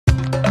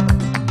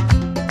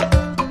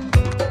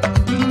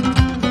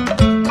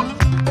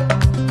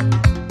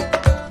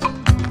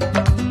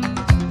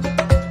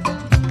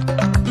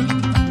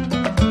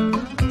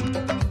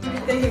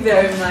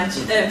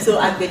much. So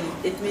Agbele,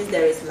 it means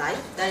there is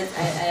life. That is,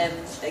 I am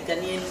a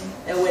Ghanaian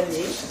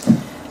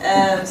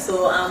name.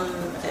 So I'm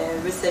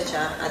a researcher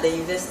at the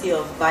University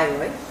of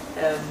Bayreuth.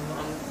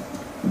 I'm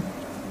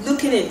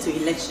looking into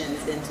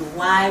elections and to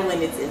why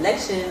when it's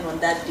election on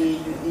that day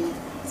you leave,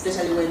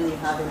 especially when you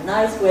have a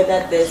nice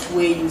weather, there's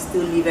way you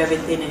still leave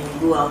everything and you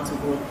go out to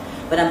vote.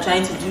 But I'm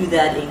trying to do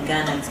that in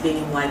Ghana,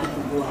 explaining why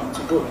people go out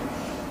to vote.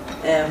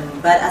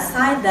 But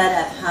aside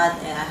that,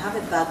 I have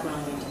a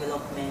background in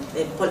development,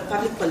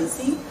 public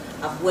policy.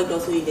 I've worked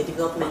also in the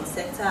development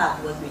sector.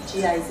 I've worked with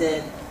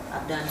GIZ.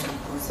 I've done some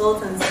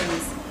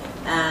consultancies,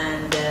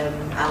 and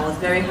I was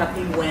very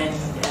happy when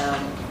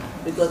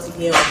we got to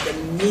hear of the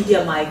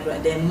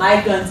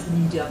Migrant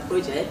Media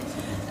Project,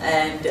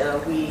 and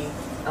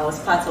I was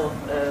part of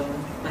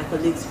my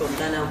colleagues from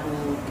Ghana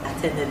who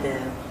attended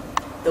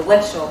the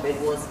workshop. It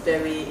was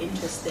very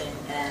interesting,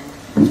 and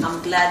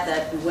I'm glad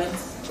that we went.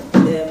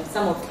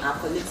 Some of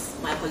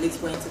my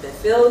colleagues went to the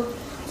field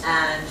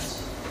and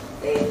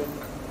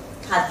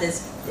had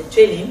the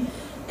training,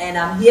 and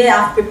I'm here.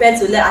 I've prepared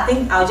to I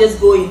think I'll just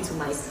go into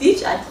my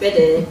speech. I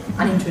prepared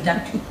an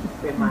introductory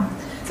remark.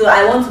 So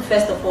I want to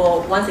first of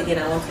all, once again,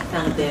 I want to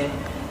thank the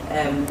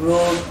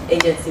Role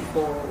Agency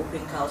for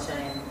Open Culture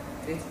and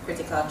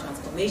Critical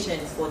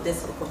Transformations for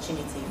this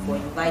opportunity, for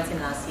inviting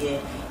us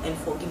here, and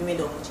for giving me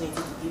the opportunity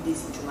to give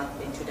these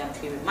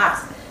introductory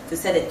remarks to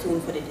set a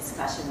tone for the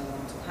discussion we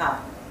want to have.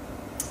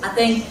 I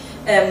think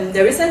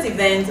the recent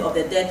event of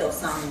the death of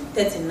some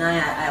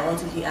 39, I want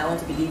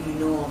to believe you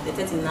know of the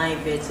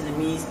 39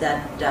 Vietnamese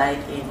that died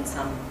in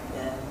some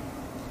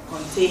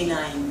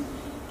container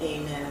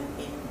in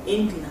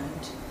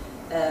England,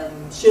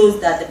 shows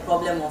that the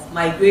problem of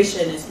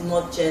migration is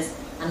not just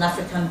an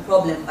African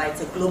problem, but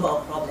it's a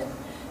global problem.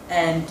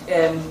 And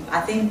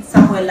I think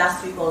somewhere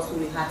last week also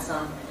we had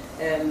some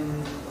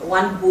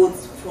one boat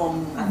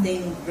from I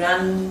think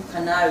Gran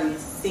Canaria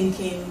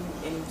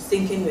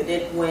sinking with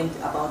it went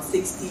about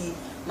 60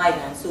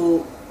 migrants,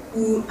 so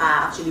who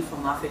are actually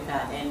from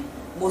Africa, and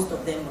most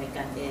of them were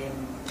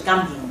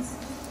Gambians.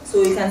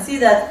 So you can see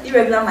that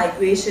irregular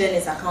migration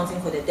is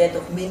accounting for the death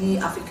of many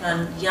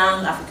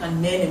young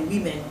African men and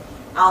women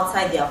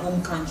outside their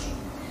home country.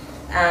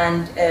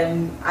 And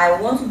I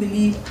want to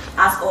believe,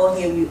 as all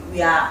here,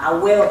 we are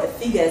aware of the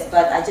figures,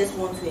 but I just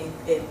want to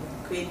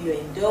create your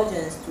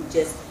indulgence to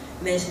just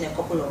mention a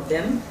couple of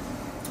them.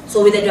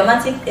 So with the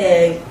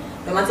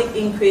dramatic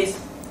increase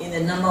in the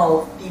number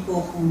of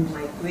people who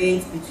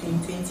migrate between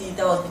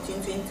 2014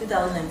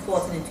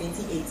 and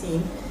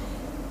 2018,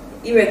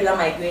 irregular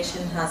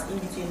migration has in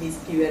between this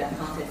period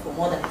accounted for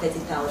more than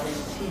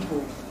 30,000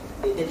 people,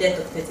 the death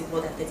of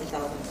more than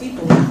 30,000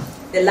 people,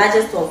 the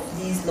largest of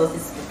these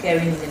losses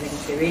occurring in the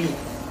Mediterranean.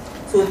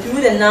 So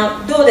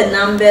though the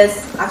numbers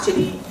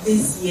actually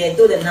this year,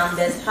 though the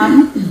numbers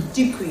have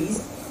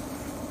decreased,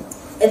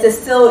 it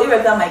is still,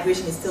 irregular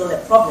migration is still a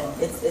problem.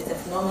 It's a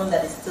phenomenon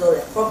that is still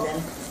a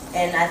problem,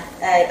 and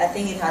I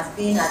think it has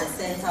been at the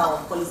center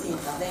of policy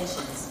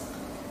interventions.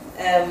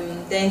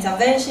 The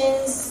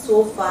interventions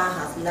so far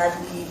has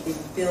largely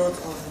been built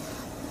on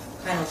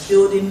kind of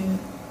building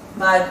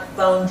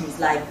boundaries,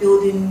 like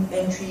building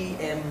entry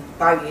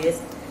barriers,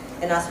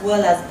 and as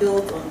well as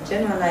built on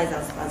generalized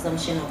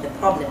assumption of the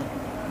problem.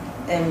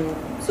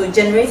 So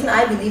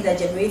I believe that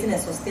generating a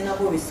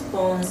sustainable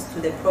response to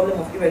the problem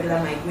of irregular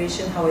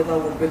migration, however,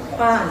 would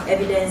require an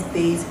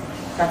evidence-based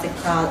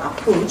practical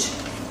approach.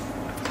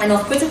 And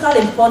of critical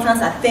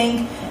importance, I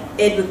think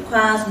it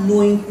requires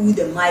knowing who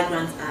the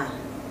migrants are.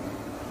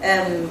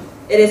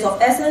 It is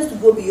of essence to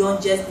go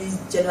beyond just these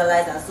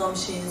generalized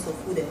assumptions of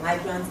who the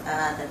migrants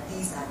are, that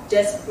these are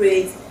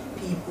desperate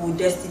people,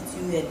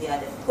 destitute, and they are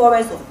the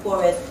poorest of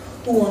poorest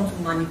who want to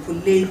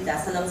manipulate the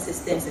asylum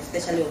systems,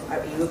 especially of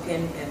our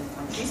European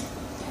countries.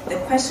 The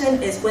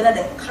question is whether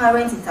the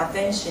current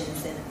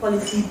interventions and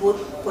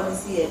both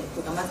policy and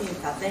programmatic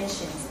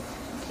interventions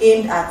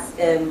aimed at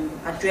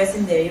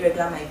addressing the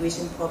irregular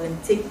migration problem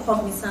take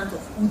cognizance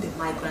of who the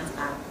migrants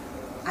are.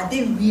 Are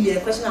they really,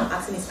 the question I'm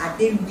asking is, are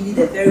they really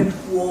the very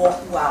poor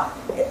who are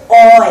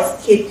all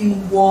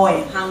escaping war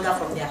and hunger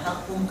from their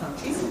home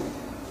countries?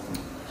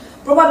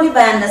 Probably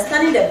by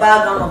understanding the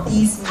background of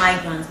these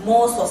migrants,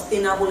 more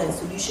sustainable and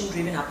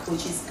solution-driven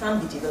approaches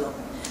can be developed.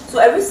 So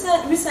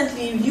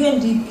recently,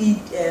 UNDP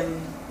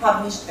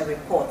published a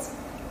report,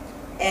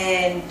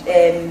 and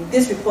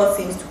this report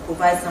seems to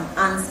provide some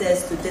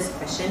answers to this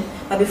question.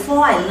 But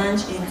before I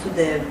launch into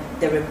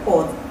the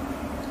report,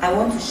 I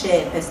want to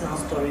share a personal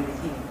story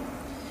with you.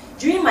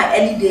 During my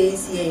early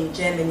days here in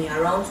Germany,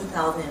 around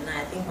 2009,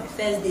 I think my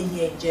first day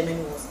here in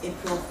Germany was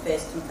April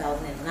 1st,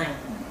 2009.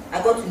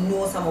 I got to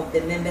know some of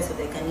the members of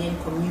the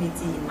Ghanaian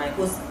community in my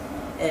host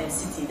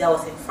city, that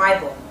was in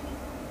Freiburg.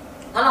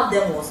 One of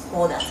them was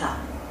called Atta.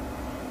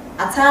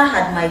 Atta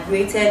had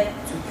migrated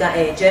to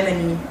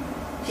Germany.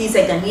 He's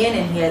a Ghanaian,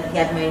 and he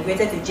had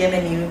migrated to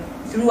Germany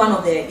through one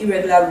of the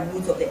irregular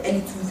routes of the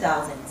early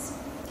 2000s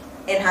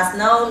and has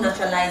now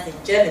naturalized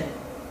in Germany.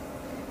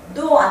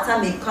 Though Atta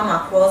may come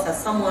across as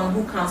someone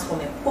who comes from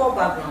a poor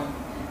background,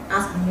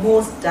 as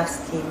most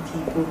dark-skinned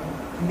people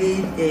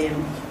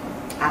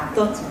are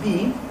thought to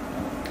be,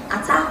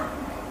 Atta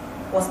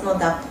was not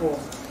that poor.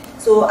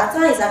 So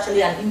Atta is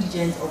actually an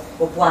indigent of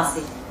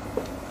Obuasi.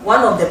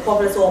 One of the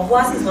popular, so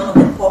Obuasi is one of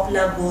the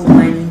popular gold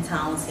mining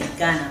towns in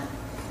Ghana.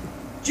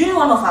 During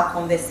one of our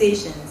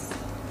conversations,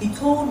 he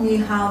told me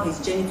how his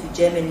journey to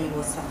Germany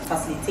was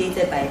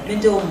facilitated by a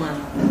middleman,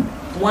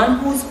 one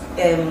whose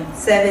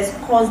service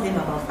cost him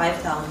about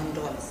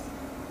 $5,000.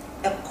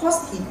 A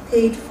cost he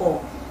paid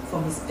for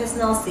from his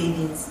personal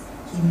savings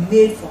he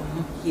made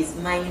from his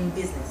mining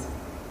business.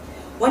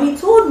 When he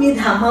told me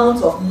the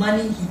amount of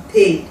money he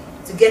paid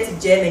to get to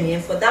Germany,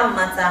 and for that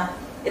matter,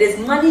 it is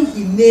money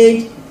he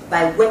made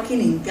by working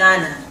in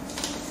Ghana,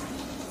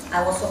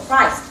 I was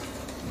surprised.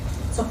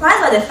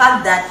 Surprised by the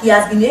fact that he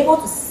has been able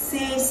to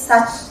save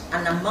such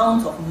an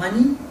amount of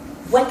money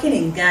working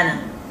in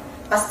Ghana,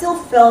 but still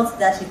felt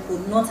that he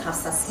could not have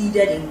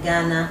succeeded in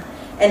Ghana,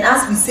 and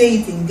as we say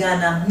it in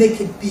Ghana,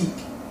 make it big.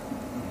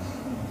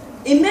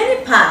 In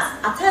many parts,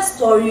 Atta's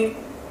story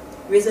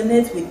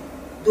resonates with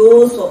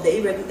those of the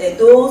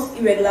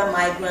irregular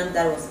migrants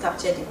that was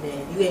captured in the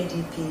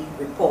UNDP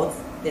report.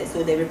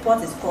 So the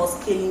report is called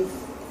Scaling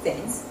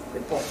Fence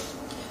Report.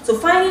 So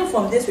finding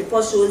from this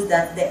report shows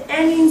that the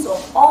earnings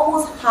of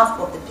almost half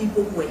of the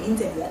people who were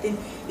interviewed, I think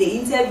they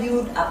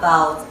interviewed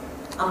about,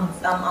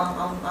 I've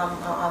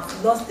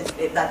lost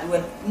it, that there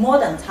were more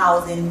than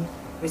 1,000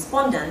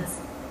 respondents,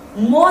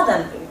 more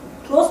than,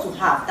 close to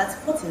half, that's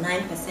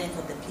 49%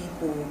 of the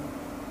people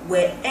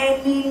were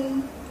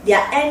earning,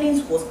 their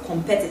earnings was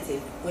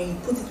competitive. When you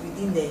put it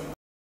within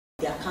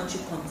their country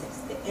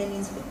context, the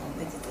earnings were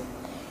competitive.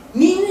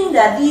 Meaning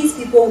that these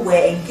people were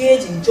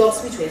engaged in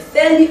jobs which were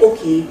fairly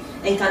okay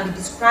and can be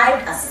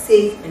described as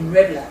safe and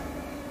regular.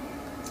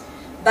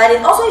 But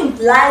it also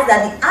implies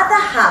that the other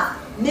half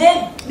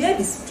may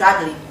be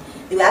struggling.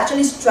 They were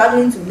actually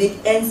struggling to make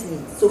ends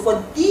meet. So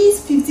for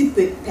these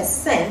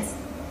 50%,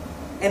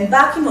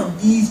 embarking on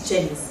these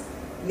journeys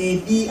may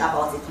be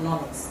about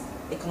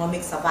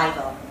economic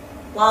survival,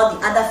 while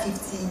the other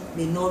 50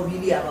 may not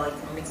really about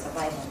economic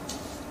survival.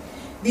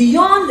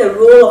 Beyond the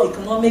role of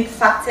economic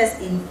factors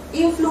in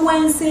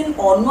influencing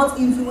or not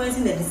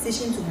influencing the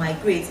decision to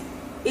migrate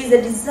is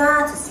the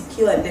desire to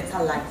secure a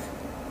better life.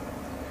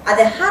 At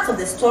the heart of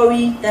the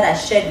story that I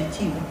shared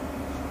with you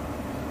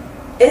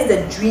is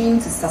the dream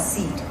to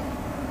succeed,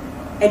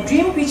 a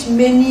dream which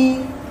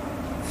many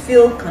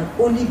feel can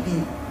only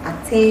be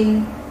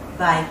attained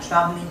by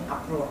traveling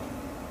abroad.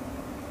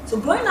 So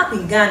growing up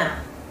in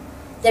Ghana,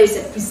 there is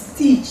a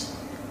prestige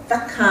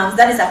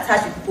that is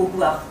attached to people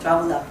who have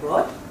traveled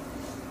abroad.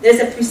 There's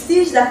a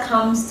prestige that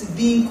comes to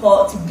being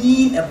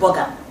a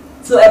burger.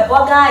 So a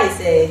burger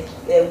is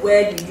a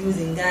word we use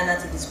in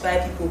Ghana to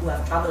describe people who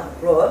have traveled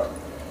abroad.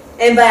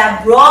 And by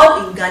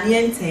abroad in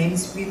Ghanaian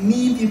terms, we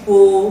mean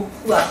people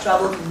who have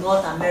traveled to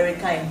North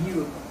America and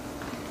Europe.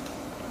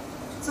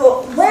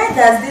 So where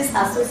does this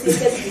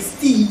associated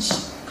prestige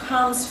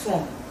comes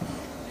from?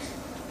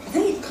 I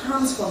think it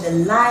comes from the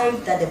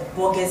life that the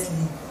burgers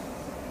live,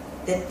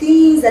 the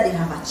things that they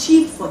have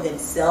achieved for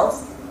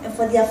themselves and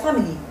for their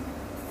family.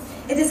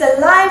 It is a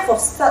life of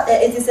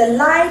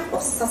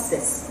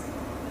success,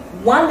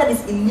 one that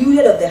is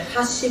eluded of the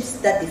hardships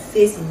that they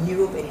face in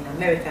Europe and in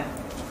America.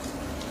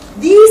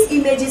 These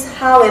images,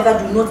 however,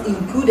 do not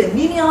include the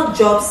menial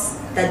jobs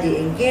that they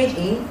engage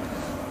in,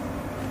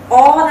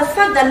 or the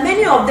fact that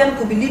many of them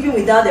could be living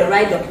without the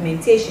right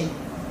documentation.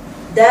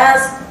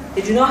 Thus,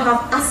 they do not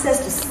have access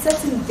to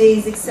certain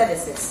basic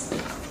services.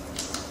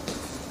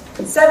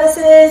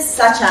 Services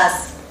such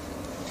as,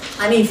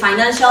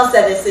 financial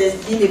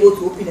services, being able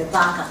to open a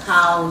bank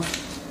account,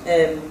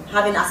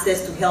 having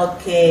access to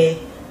healthcare,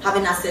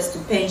 having access to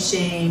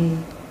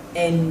pension,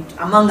 and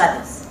among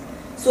others.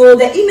 So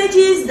the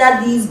images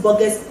that these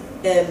bloggers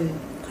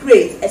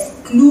create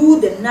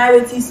exclude the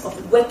narratives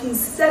of working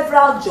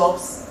several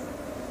jobs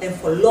and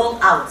for long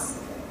hours.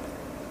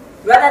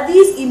 Rather,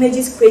 these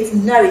images create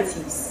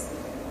narratives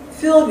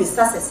filled with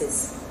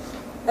successes.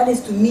 That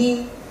is to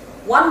mean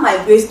one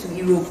migrates to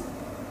Europe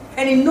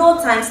and in no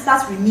time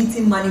starts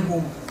remitting money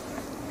home.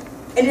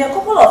 And in a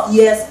couple of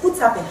years puts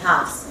up a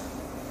house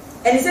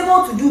and is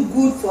able to do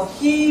good for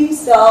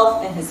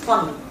himself and his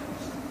family.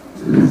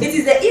 It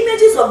is the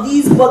images of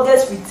these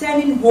bloggers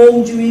returning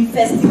home during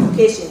festive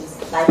occasions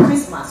like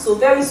Christmas. So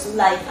very soon,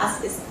 like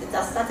as it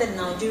has started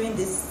now during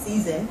this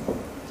season,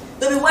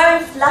 they'll be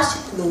wearing flashy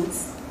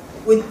clothes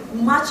with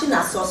matching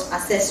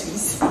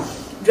accessories,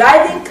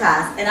 driving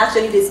cars, and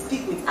actually they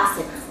speak with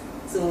accents.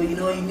 So, you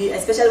need,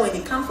 especially when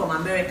they come from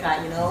America,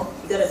 you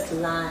gotta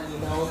slang,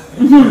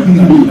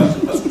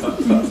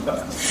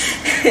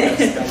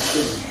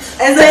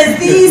 And so it's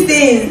these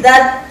things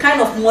that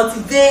kind of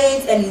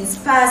motivate and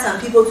inspire some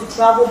people to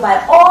travel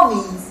by all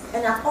means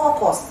and at all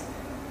costs.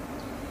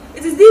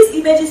 It is these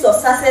images of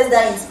success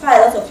that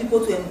inspire lots of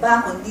people to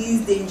embark on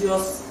these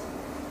dangerous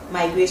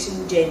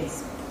migration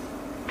journeys.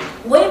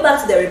 Going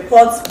back to the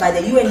reports by the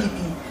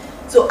UNDP,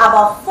 so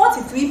about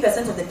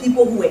 43% of the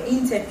people who were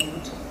interviewed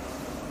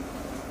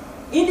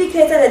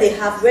indicated that they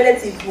have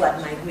relatives who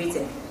had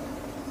migrated.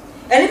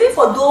 And even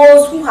for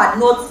those who had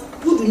not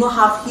who do not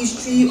have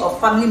history of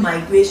family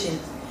migration,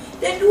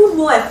 they do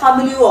know a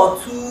family or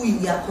two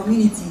in their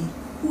community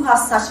who have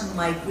such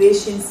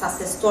migration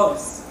success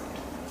stories.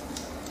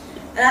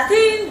 And I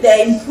think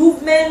the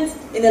improvement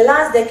in the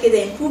last decade,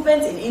 the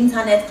improvement in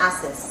internet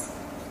access,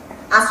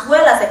 as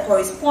well as a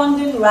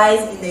corresponding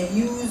rise in the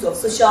use of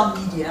social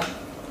media,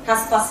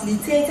 has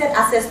facilitated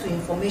access to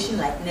information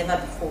like never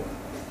before.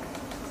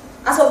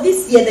 As of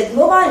this year, the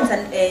global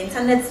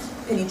internet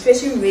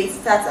penetration rate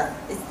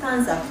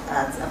stands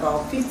at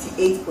about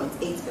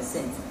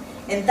 58.8%,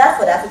 and that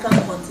for the African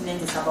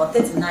continent is about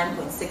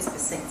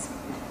 39.6%.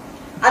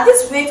 At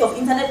this rate of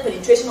internet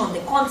penetration on the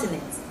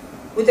continent,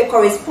 with a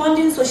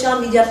corresponding social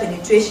media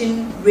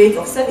penetration rate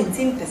of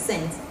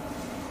 17%,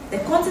 the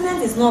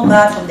continent is not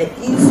bad from the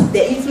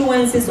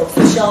influences of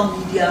social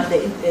media,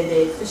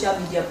 the social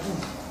media boom.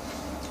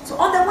 So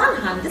on the one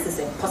hand, this is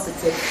a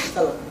positive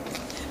development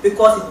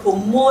because it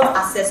promotes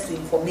access to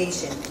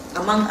information,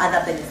 among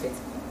other benefits.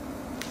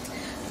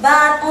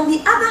 But on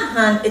the other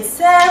hand, it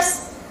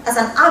serves as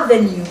an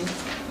avenue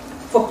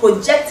for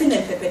projecting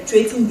and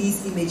perpetuating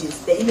these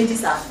images. The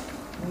images I've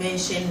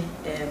mentioned,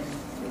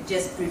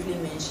 just briefly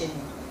mentioned.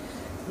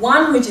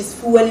 One which is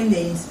fueling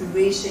the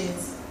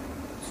inspirations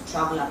to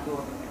travel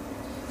abroad.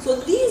 So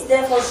these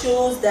therefore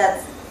shows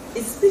that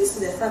it speaks to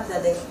the fact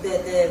that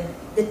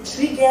the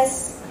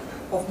triggers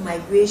of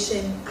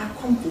migration are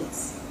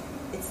complex.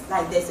 It's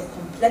like there's a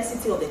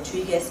complexity of the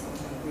triggers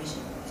of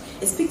migration.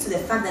 It speaks to the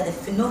fact that the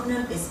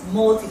phenomenon is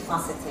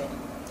multifaceted.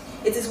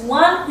 It is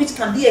one which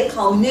can be a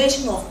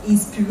culmination of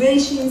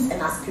inspirations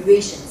and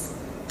aspirations,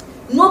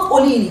 not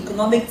only in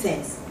economic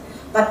terms,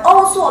 but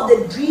also of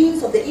the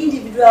dreams of the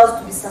individuals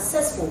to be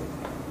successful.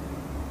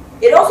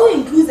 It also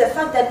includes the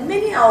fact that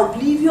many are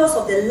oblivious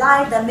of the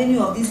life that many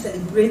of these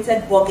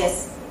celebrated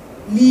bloggers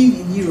live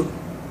in Europe.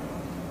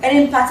 And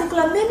in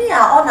particular, many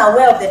are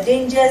unaware of the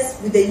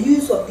dangers with the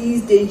use of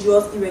these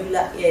dangerous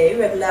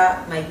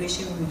irregular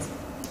migration routes.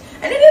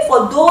 And even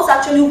for those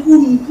actually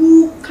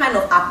who kind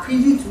of are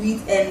privy to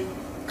it and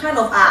kind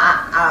of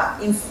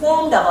are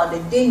informed about the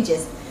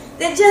dangers,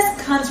 they just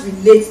can't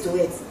relate to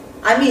it.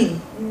 I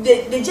mean,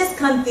 they just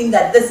can't think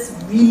that this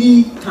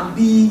really can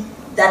be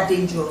that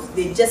dangerous.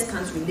 They just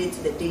can't relate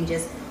to the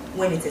dangers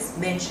when it is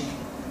mentioned.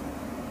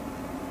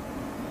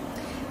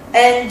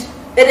 And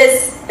it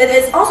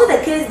is also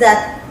the case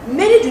that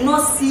many do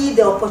not see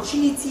the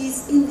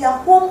opportunities in their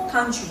home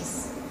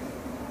countries.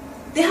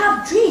 They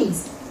have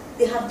dreams,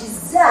 they have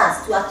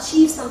desires to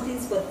achieve something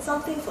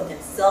for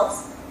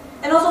themselves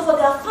and also for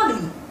their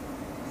family.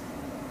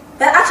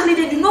 But actually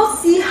they do not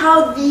see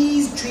how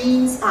these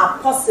dreams are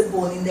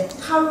possible in the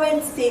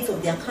current state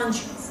of their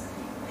countries.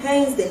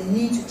 Hence the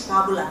need to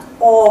travel at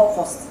all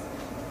costs.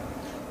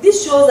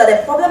 This shows that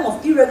the problem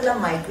of irregular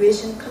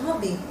migration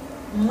cannot be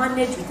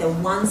managed with a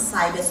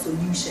one-sided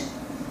solution.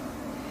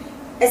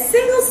 A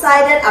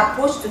single-sided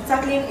approach to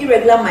tackling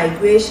irregular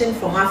migration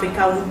from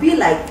Africa would be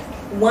like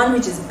one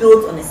which is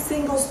built on a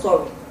single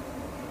story.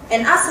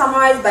 And as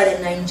summarized by the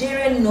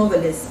Nigerian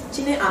novelist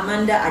Chine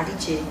Amanda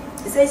Adichie,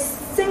 it says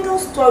single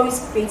stories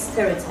create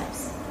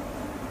stereotypes.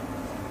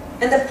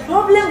 And the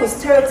problem with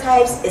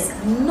stereotypes is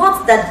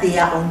not that they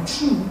are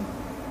untrue,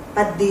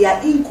 but they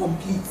are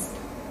incomplete.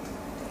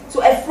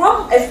 So a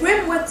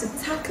framework to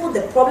tackle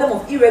the problem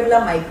of irregular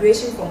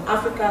migration from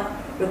Africa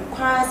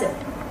requires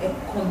a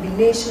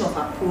combination of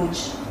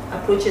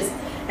approaches,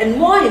 and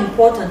more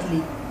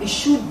importantly, it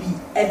should be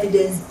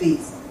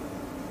evidence-based.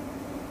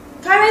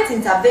 Current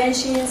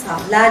interventions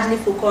have largely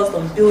focused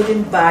on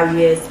building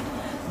barriers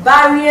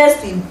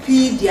to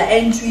impede the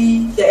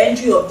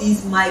entry of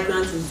these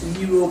migrants into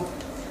Europe,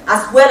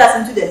 as well as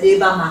into the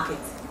labor market.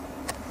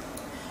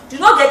 Do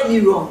not get me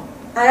wrong,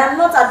 I am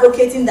not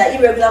advocating that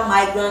irregular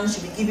migrants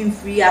should be given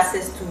free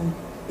access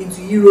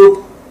into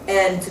Europe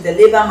and to the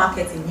labor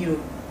market in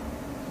Europe.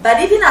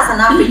 But even as an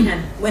African,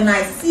 when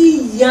I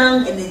see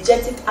young,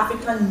 energetic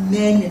African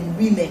men and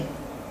women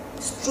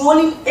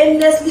strolling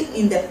aimlessly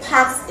in the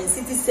parks and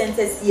city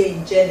centers here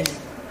in Germany,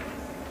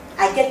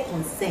 I get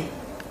concerned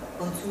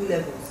on two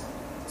levels.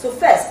 So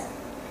first,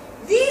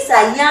 these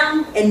are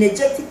young,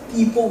 energetic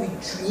people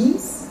with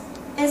dreams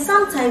and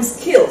sometimes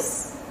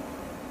skills.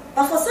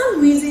 But for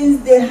some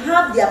reasons, they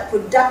have their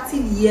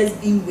productive years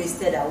being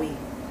wasted away.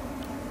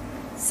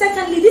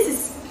 Secondly, this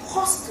is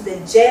cost to the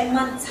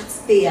German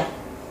taxpayer,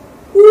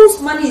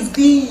 whose money is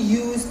being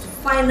used to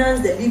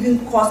finance the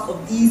living cost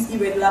of these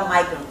irregular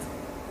migrants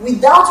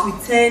without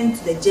return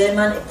to the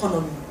German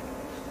economy.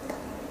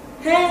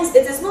 Hence,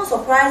 it is not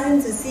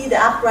surprising to see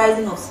the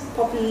uprising of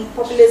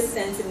populist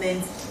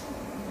sentiment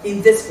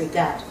in this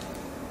regard.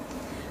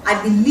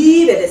 I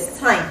believe it is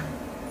time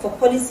for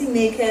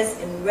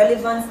policymakers and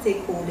relevant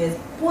stakeholders,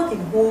 both in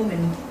home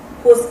and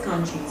host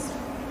countries,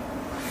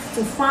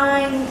 to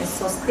find a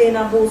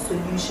sustainable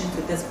solution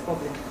to this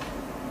problem.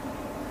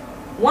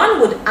 One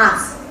would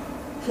ask,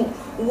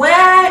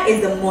 where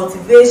is the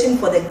motivation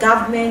for the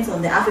government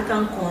on the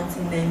African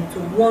continent to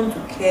want to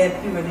curb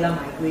irregular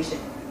migration?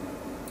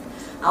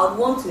 I would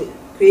want to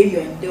crave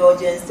your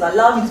indulgence to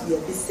allow me to be a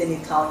bit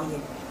cynical here.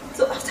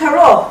 So after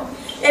all,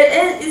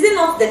 Is it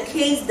not the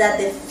case that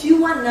the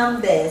fewer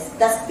numbers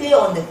that stay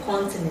on the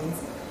continent,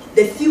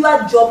 the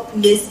fewer job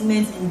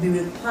placements will be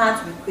required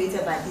to be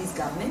created by these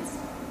governments?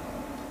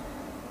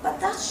 But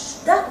that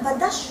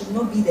should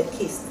not be the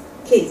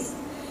case.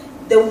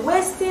 The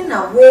wasting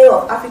away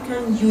of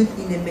African youth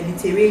in the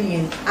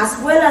Mediterranean, as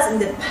well as in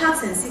the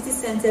parks and city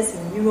centers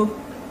in Europe,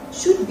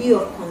 should be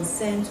of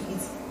concern to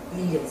its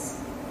leaders.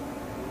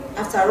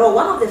 After all,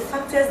 one of the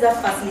factors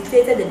that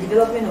facilitated the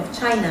development of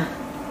China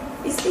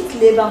is its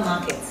labor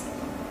market.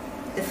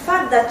 The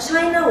fact that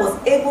China was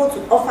able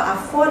to offer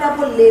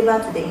affordable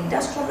labor to the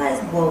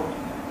industrialized world,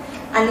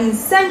 an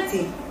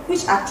incentive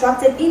which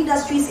attracted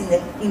industries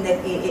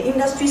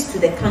industries to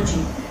the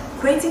country,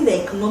 creating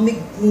the economic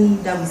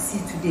boom that we see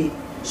today,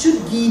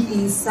 should give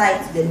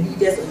insight to the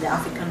leaders of the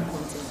African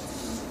continent.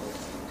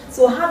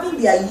 So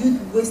having their youth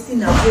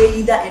wasting away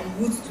either en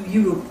route to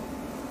Europe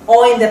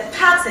or in the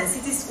parks and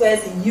city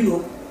squares in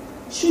Europe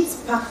should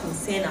spark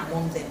concern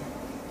among them.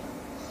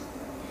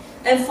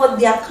 And for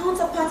their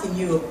counterpart in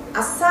Europe,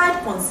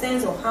 aside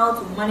concerns of how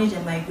to manage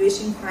a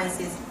migration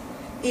crisis,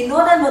 in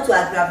order not to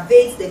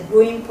aggravate the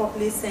growing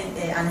populist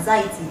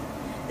anxiety,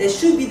 there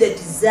should be the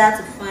desire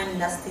to find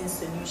lasting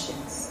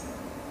solutions.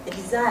 A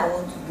desire I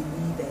want to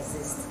believe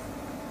exists.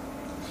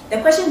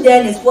 The question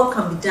then is, what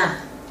can be done?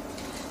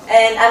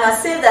 And I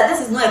must say that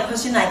this is not a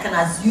question I can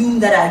assume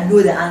that I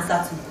know the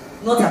answer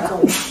to. Not at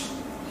all.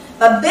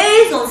 But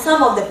based on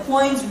some of the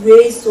points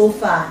raised so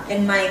far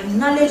and my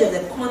knowledge of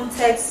the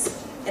context,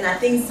 and I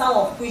think some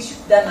of which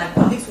that my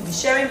colleagues will be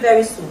sharing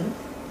very soon,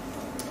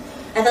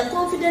 I can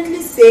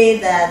confidently say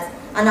that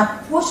an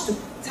approach to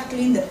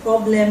tackling the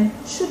problem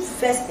should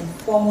first and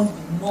foremost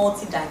be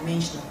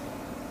multidimensional.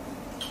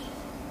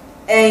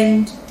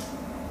 And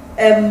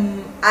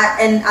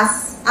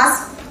as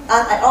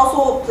I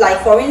also,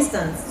 like for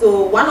instance,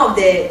 so one of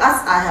the,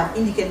 as I have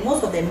indicated,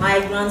 most of the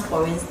migrants,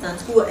 for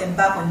instance, who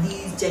embark on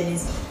these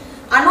journeys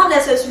are not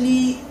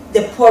necessarily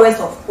the poorest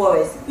of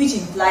poorest, which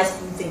implies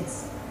two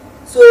things.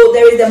 So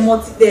there is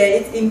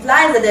it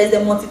implies that there is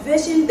the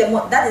motivation, the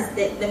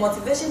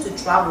motivation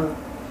to travel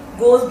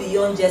goes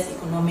beyond just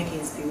economic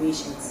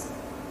inspirations.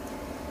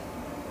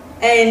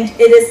 And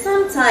it is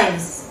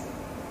sometimes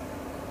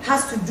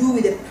has to do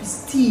with the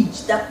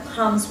prestige that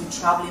comes with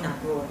traveling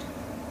abroad,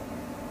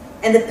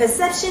 and the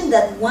perception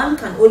that one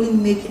can only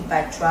make it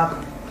by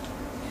traveling.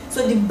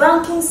 So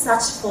debunking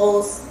such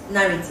false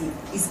narrative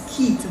is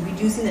key to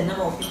reducing the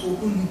number of people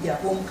who leave their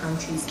home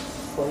countries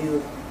for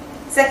Europe.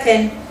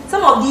 Second,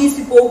 some of these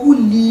people who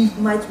leave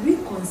might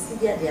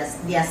reconsider their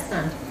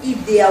stand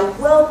if they are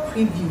well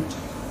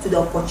previewed to the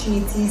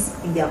opportunities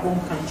in their home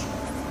country.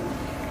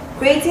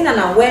 Creating an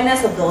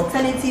awareness of the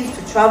alternatives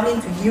to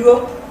traveling to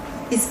Europe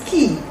is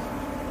key,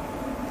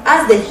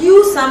 as the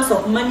huge sums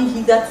of money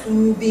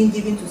hitherto being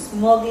given to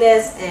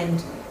smugglers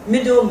and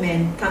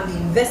middlemen can be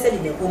invested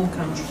in their home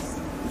countries.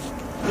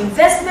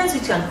 Investments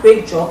which can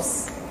create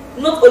jobs,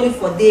 not only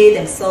for they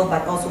themselves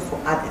but also for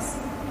others.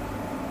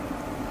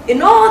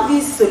 In all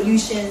these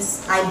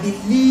solutions, I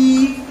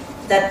believe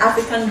that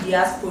African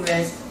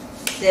diasporas,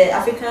 the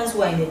Africans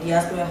who are in the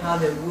diaspora,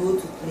 have a role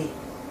to play,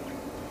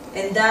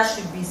 and that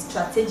should be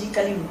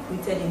strategically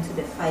recruited into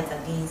the fight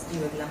against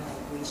irregular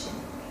migration.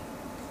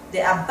 The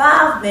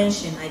above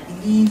mentioned, I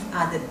believe,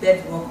 are the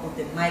bedrock of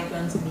the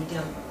Migrant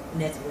Media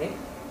Network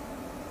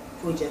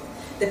project.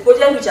 The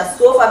project, which has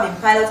so far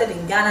been piloted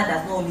in Ghana,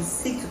 does not only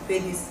seek to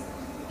create this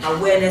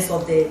awareness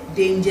of the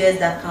dangers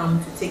that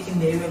come to taking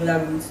the irregular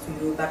routes to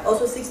Europe, but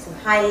also seeks to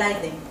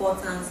highlight the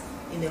importance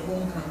in the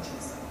home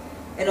countries.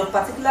 And of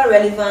particular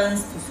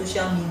relevance to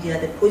social media,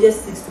 the project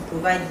seeks to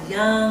provide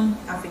young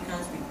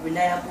Africans with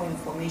reliable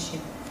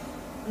information,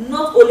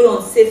 not only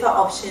on safer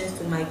options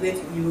to migrate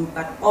to Europe,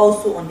 but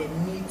also on the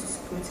need to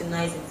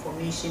scrutinize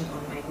information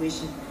on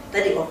migration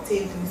that they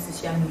obtain through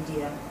social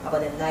media about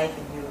their life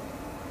in Europe.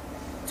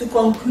 To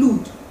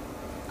conclude,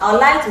 I would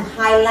like to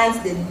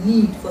highlight the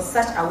need for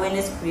such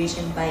awareness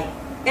creation by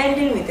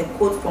ending with a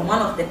quote from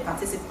one of the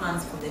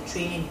participants from the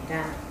training in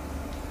Ghana.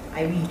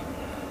 I read,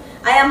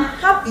 "I am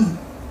happy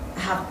I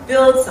have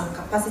built some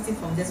capacity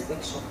from this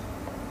workshop.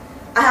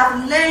 I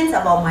have learned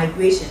about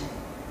migration.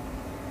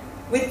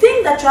 We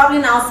think that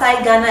traveling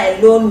outside Ghana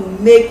alone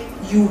will make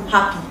you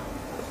happy.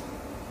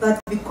 But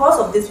because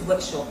of this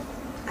workshop,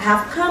 I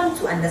have come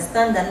to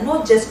understand that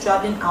not just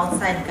traveling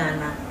outside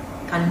Ghana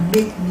can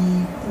make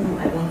me who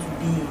I want to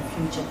be in the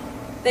future."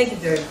 Thank you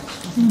very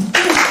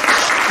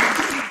much.